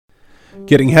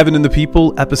Getting Heaven and the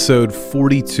People, episode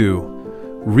 42,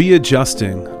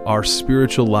 Readjusting Our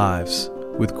Spiritual Lives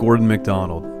with Gordon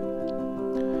MacDonald.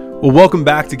 Well, welcome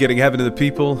back to Getting Heaven and the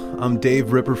People. I'm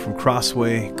Dave Ripper from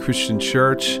Crossway Christian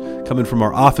Church, coming from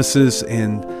our offices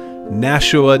in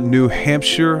Nashua, New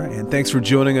Hampshire, and thanks for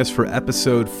joining us for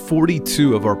episode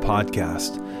 42 of our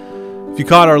podcast. If you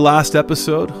caught our last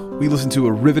episode, we listened to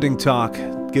a riveting talk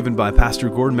given by Pastor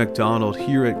Gordon MacDonald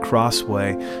here at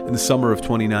Crossway in the summer of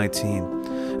 2019.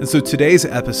 And so today's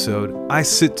episode, I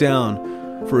sit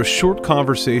down for a short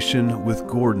conversation with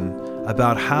Gordon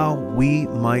about how we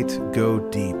might go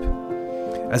deep.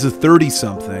 As a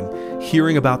 30-something,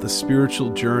 hearing about the spiritual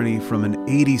journey from an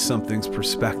 80-something's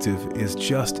perspective is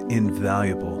just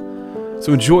invaluable.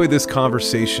 So enjoy this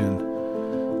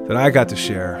conversation that I got to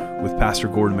share with Pastor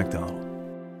Gordon MacDonald.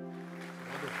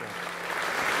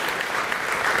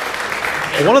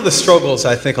 One of the struggles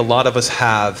I think a lot of us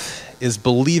have is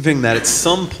believing that at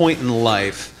some point in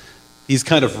life, these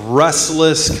kind of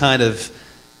restless, kind of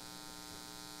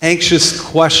anxious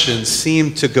questions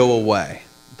seem to go away.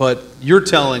 But you're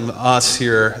telling us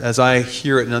here, as I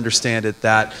hear it and understand it,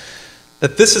 that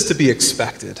this is to be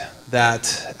expected.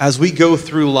 That as we go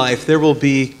through life, there will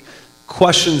be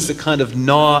questions that kind of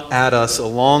gnaw at us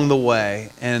along the way,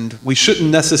 and we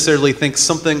shouldn't necessarily think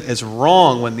something is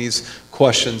wrong when these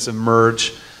questions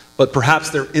emerge, but perhaps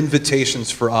they're invitations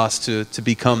for us to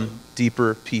become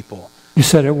deeper people. You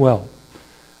said it well.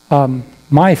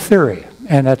 My theory,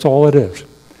 and that's all it is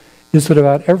that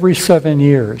about every 7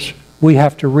 years, we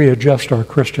have to readjust our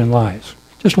Christian lives.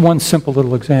 Just one simple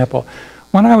little example.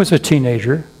 When I was a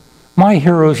teenager, my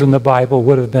heroes in the Bible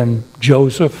would have been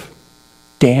Joseph,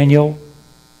 Daniel,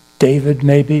 David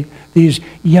maybe, these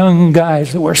young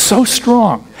guys that were so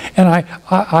strong. And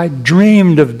I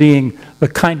dreamed of being the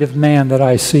kind of man that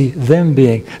I see them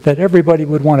being, that everybody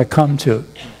would want to come to.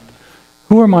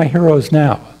 Who are my heroes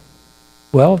now?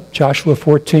 Well, Joshua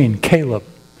 14, Caleb.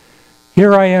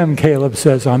 Here I am, Caleb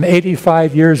says. I'm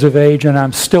 85 years of age and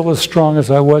I'm still as strong as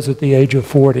I was at the age of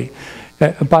 40.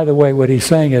 By the way, what he's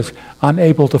saying is, I'm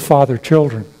able to father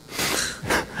children.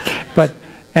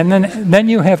 And then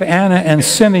you have Anna and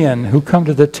Simeon who come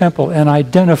to the temple and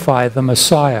identify the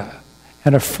Messiah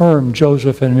and affirm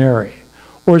Joseph and Mary.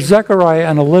 Or Zechariah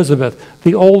and Elizabeth,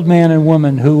 the old man and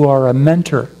woman who are a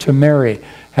mentor to Mary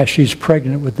as she's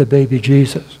pregnant with the baby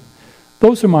Jesus.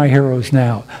 Those are my heroes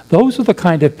now. Those are the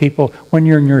kind of people, when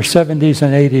you're in your 70s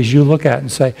and 80s, you look at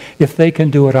and say, if they can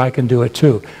do it, I can do it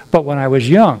too. But when I was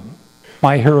young,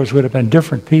 my heroes would have been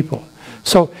different people.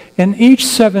 So in each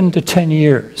 7 to 10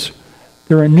 years,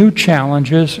 there are new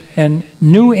challenges and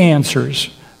new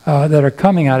answers that are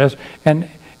coming at us, and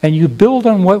you build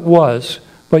on what was,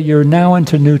 but you're now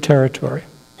into new territory.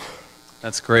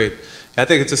 That's great. I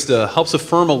think it just helps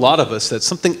affirm a lot of us that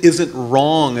something isn't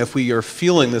wrong if we are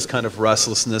feeling this kind of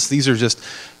restlessness. These are just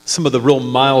some of the real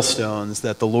milestones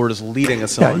that the Lord is leading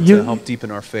us on to help deepen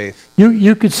our faith.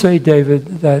 You could say,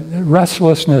 David, that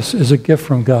restlessness is a gift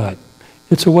from God.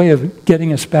 It's a way of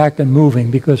getting us back and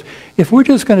moving, because if we're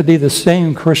just going to be the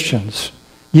same Christians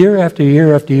year after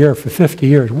year after year for 50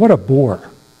 years, what a bore.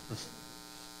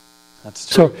 That's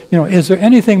true. So, is there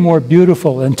anything more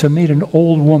beautiful than to meet an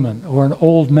old woman or an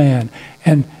old man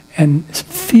and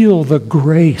feel the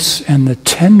grace and the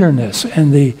tenderness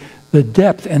and the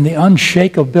depth and the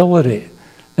unshakability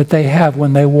that they have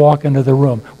when they walk into the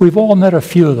room? We've all met a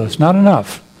few of those, not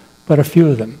enough, but a few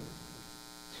of them.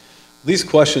 These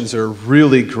questions are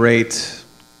really great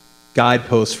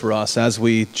guideposts for us as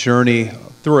we journey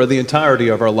through the entirety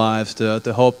of our lives to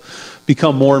help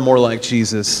become more and more like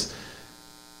Jesus.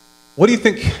 What do you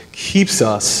think keeps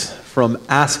us from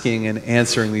asking and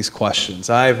answering these questions?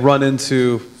 I've run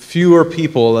into fewer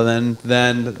people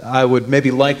than I would maybe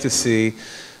like to see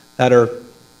that are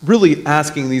really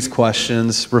asking these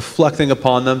questions, reflecting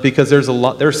upon them, because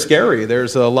they're scary.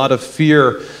 There's a lot of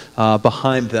fear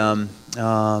behind them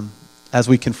as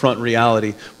we confront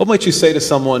reality. What might you say to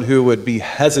someone who would be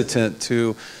hesitant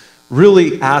to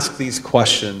really ask these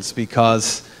questions,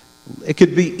 because it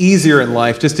could be easier in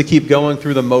life just to keep going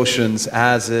through the motions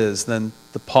as is than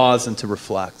to pause and to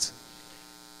reflect?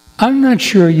 I'm not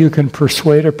sure you can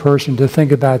persuade a person to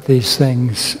think about these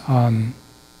things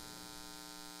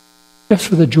just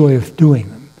for the joy of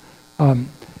doing them.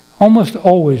 Almost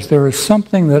always there is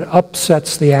something that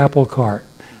upsets the apple cart.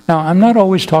 Now, I'm not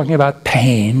always talking about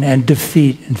pain and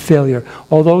defeat and failure,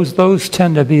 although those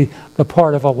tend to be the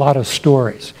part of a lot of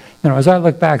stories. As I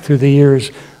look back through the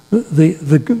years,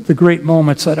 the great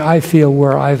moments that I feel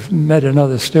where I've met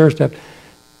another stair step,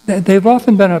 they've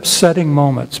often been upsetting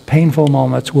moments, painful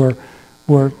moments where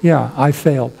I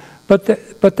failed.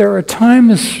 But there are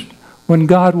times when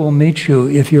God will meet you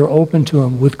if you're open to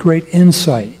Him with great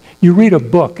insight. You read a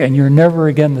book and you're never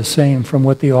again the same from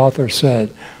what the author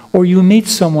said. Or you meet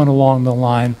someone along the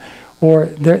line, or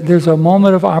there's a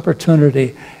moment of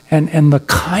opportunity, and the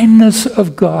kindness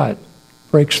of God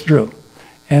breaks through.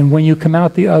 And when you come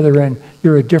out the other end,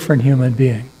 you're a different human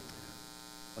being.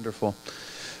 Wonderful.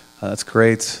 That's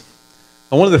great.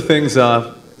 And one of the things,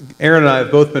 Aaron and I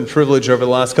have both been privileged over the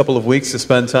last couple of weeks to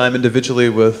spend time individually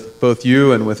with both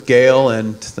you and with Gail,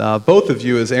 and both of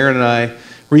you, as Aaron and I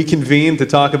reconvened to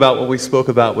talk about what we spoke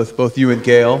about with both you and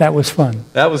Gail. That was fun.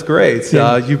 That was great.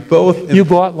 Yeah. You both... You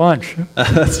bought lunch.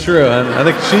 That's true. And I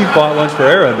think she bought lunch for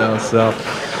Aaron, though, so...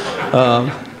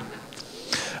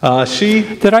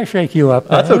 she... Did I shake you up?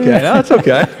 That's okay. No, that's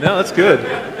okay. No, that's good.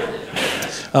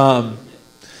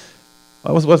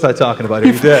 What was I talking about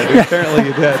here? You did. Apparently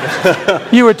you did.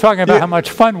 You were talking about how much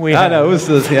fun we had. I know. It was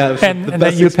the and best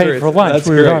that you experience. paid for lunch. That's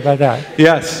we great. were talking about that.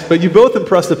 Yes, but you both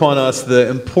impressed upon us the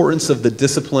importance of the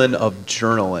discipline of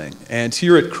journaling. And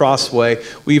here at Crossway,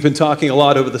 we've been talking a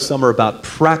lot over the summer about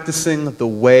practicing the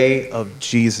way of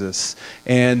Jesus.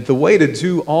 And the way to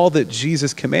do all that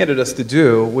Jesus commanded us to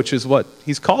do, which is what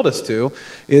He's called us to,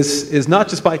 is not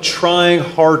just by trying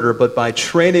harder, but by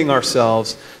training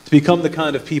ourselves to become the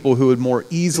kind of people who would more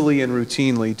easily and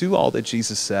routinely do all that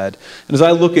Jesus said. And as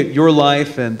I look at your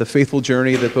life and the faithful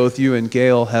journey that both you and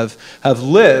Gail have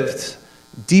lived,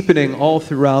 deepening all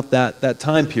throughout that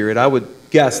time period, I would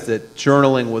guess that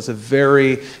journaling was a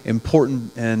very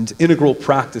important and integral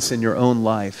practice in your own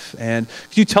life. And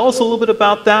could you tell us a little bit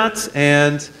about that?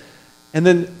 And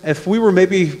then if we were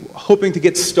maybe hoping to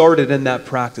get started in that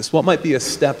practice, what might be a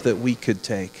step that we could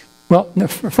take? Well,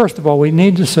 first of all, we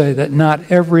need to say that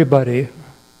not everybody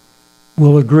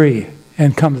will agree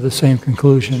and come to the same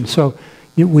conclusion. So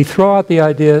we throw out the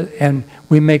idea and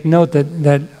we make note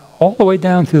that all the way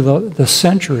down through the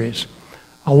centuries,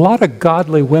 a lot of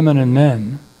godly women and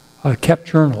men kept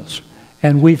journals.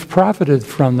 And we've profited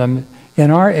from them in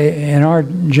our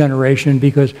generation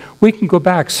because we can go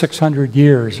back 600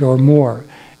 years or more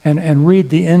and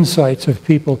read the insights of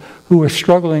people who were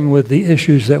struggling with the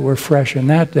issues that were fresh in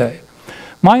that day.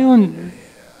 My own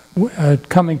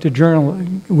coming to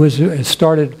journaling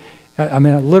started,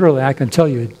 literally I can tell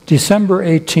you, December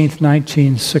 18th,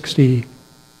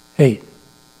 1968.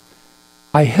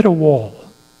 I hit a wall,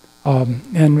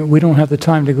 and we don't have the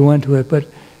time to go into it, but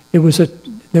it was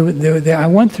I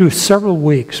went through several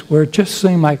weeks where it just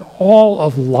seemed like all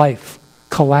of life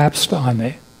collapsed on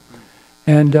me.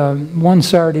 And one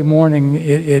Saturday morning,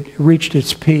 it reached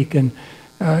its peak, and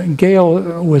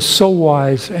Gail was so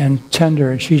wise and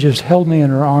tender, and she just held me in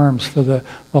her arms for the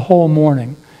whole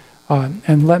morning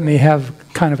and let me have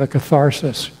kind of a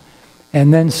catharsis.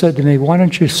 And then said to me, why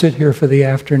don't you sit here for the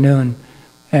afternoon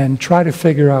and try to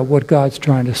figure out what God's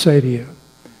trying to say to you.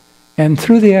 And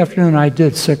through the afternoon, I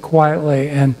did sit quietly.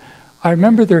 And I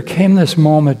remember there came this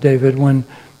moment, David, when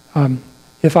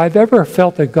if I've ever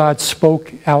felt that God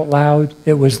spoke out loud,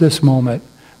 it was this moment.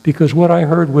 Because what I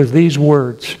heard was these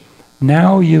words,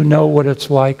 now you know what it's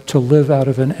like to live out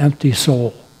of an empty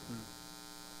soul.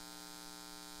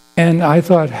 And I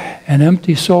thought, an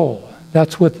empty soul,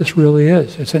 that's what this really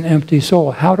is. It's an empty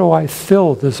soul. How do I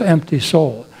fill this empty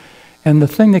soul? And the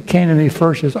thing that came to me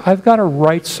first is I've got to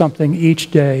write something each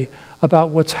day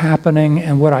about what's happening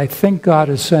and what I think God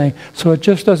is saying, so it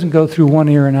just doesn't go through one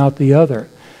ear and out the other.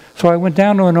 So I went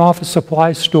down to an office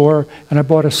supply store and I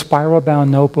bought a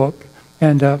spiral-bound notebook.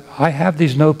 And I have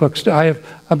these notebooks. I have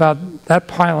about that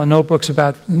pile of notebooks,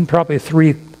 about probably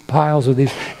 3 piles of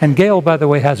these. And Gail, by the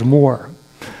way, has more.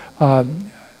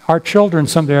 Our children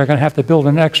someday are going to have to build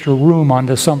an extra room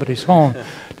onto somebody's home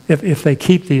if they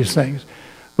keep these things.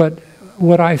 But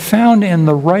what I found in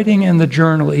the writing in the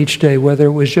journal each day, whether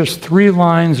it was just 3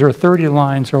 lines or 30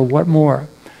 lines or what more,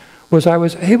 was I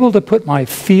was able to put my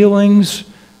feelings,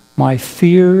 my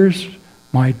fears,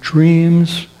 my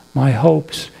dreams, my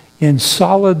hopes in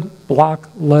solid block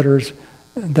letters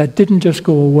that didn't just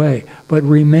go away, but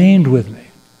remained with me.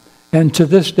 And to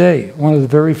this day, one of the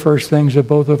very first things that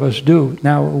both of us do,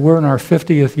 now we're in our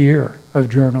 50th year of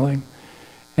journaling,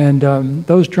 and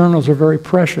those journals are very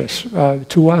precious,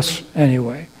 to us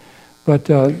anyway. But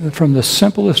from the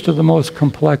simplest to the most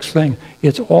complex thing,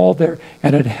 it's all there,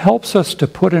 and it helps us to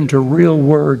put into real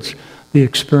words the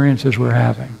experiences we're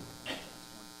having.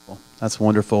 That's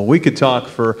wonderful. We could talk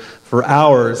for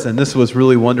hours, and this was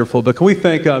really wonderful. But can we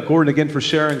thank Gordon again for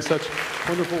sharing such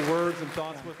wonderful words and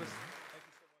thoughts with us?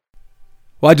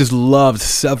 Well, I just loved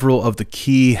several of the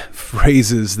key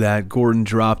phrases that Gordon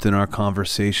dropped in our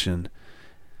conversation.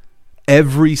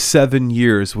 Every 7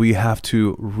 years, we have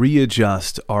to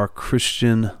readjust our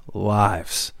Christian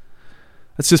lives.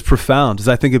 That's just profound. As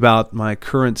I think about my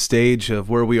current stage of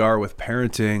where we are with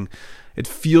parenting, it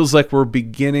feels like we're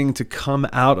beginning to come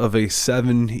out of a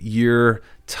 7-year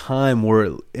time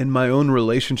where in my own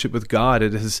relationship with God,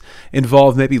 it has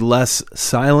involved maybe less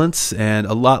silence and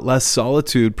a lot less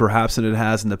solitude perhaps than it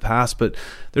has in the past. But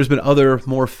there's been other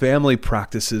more family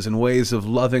practices and ways of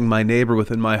loving my neighbor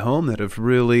within my home that have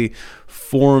really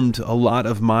formed a lot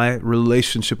of my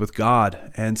relationship with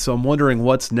God. And so I'm wondering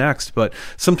what's next. But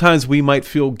sometimes we might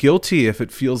feel guilty if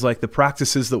it feels like the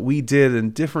practices that we did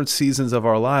in different seasons of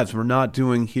our lives we're not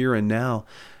doing here and now.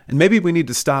 And maybe we need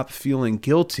to stop feeling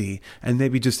guilty and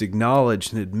maybe just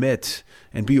acknowledge and admit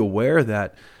and be aware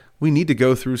that we need to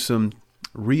go through some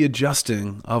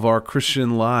readjusting of our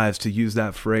Christian lives, to use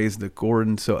that phrase that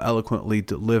Gordon so eloquently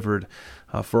delivered,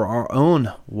 for our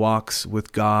own walks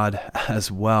with God as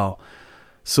well.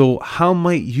 So how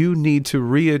might you need to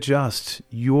readjust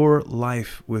your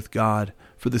life with God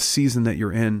for the season that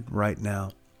you're in right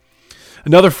now?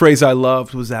 Another phrase I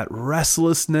loved was that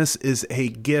restlessness is a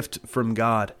gift from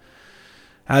God.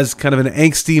 As kind of an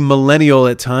angsty millennial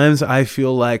at times, I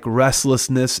feel like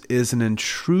restlessness is an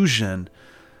intrusion.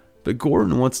 But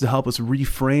Gordon wants to help us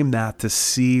reframe that to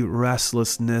see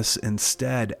restlessness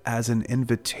instead as an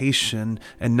invitation,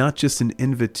 and not just an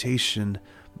invitation,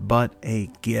 but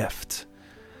a gift.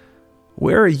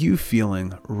 Where are you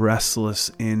feeling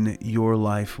restless in your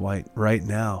life right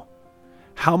now?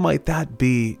 How might that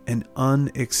be an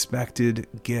unexpected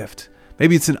gift?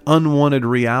 Maybe it's an unwanted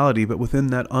reality, but within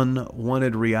that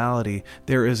unwanted reality,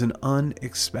 there is an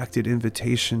unexpected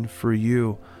invitation for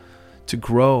you to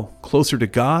grow closer to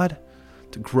God,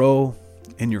 to grow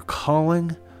in your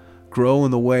calling, grow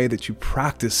in the way that you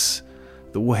practice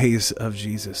the ways of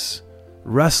Jesus.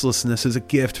 Restlessness is a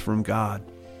gift from God.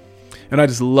 And I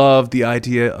just love the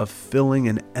idea of filling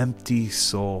an empty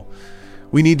soul.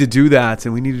 We need to do that,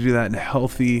 and we need to do that in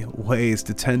healthy ways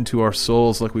to tend to our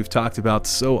souls like we've talked about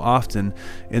so often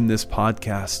in this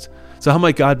podcast. So how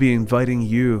might God be inviting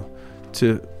you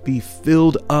to be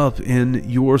filled up in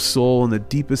your soul and the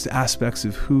deepest aspects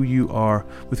of who you are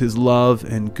with His love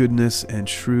and goodness and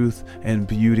truth and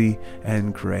beauty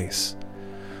and grace?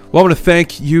 Well, I want to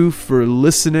thank you for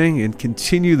listening, and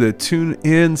continue to tune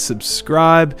in,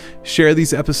 subscribe, share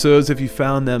these episodes if you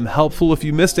found them helpful. If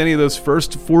you missed any of those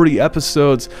first 40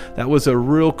 episodes, that was a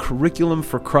real curriculum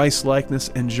for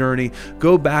Christ-likeness and journey.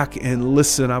 Go back and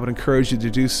listen. I would encourage you to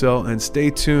do so, and stay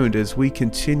tuned as we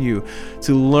continue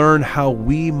to learn how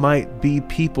we might be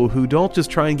people who don't just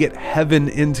try and get heaven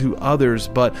into others,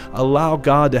 but allow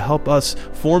God to help us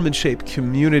form and shape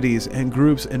communities and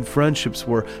groups and friendships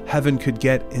where heaven could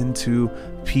get into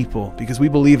people, because we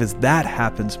believe as that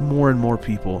happens, more and more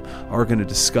people are going to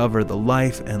discover the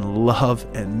life and love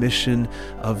and mission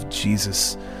of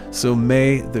Jesus. So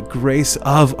may the grace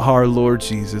of our Lord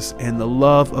Jesus and the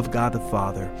love of God the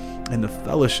Father and the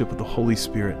fellowship of the Holy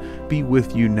Spirit be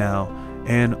with you now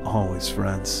and always,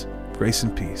 friends. Grace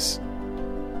and peace.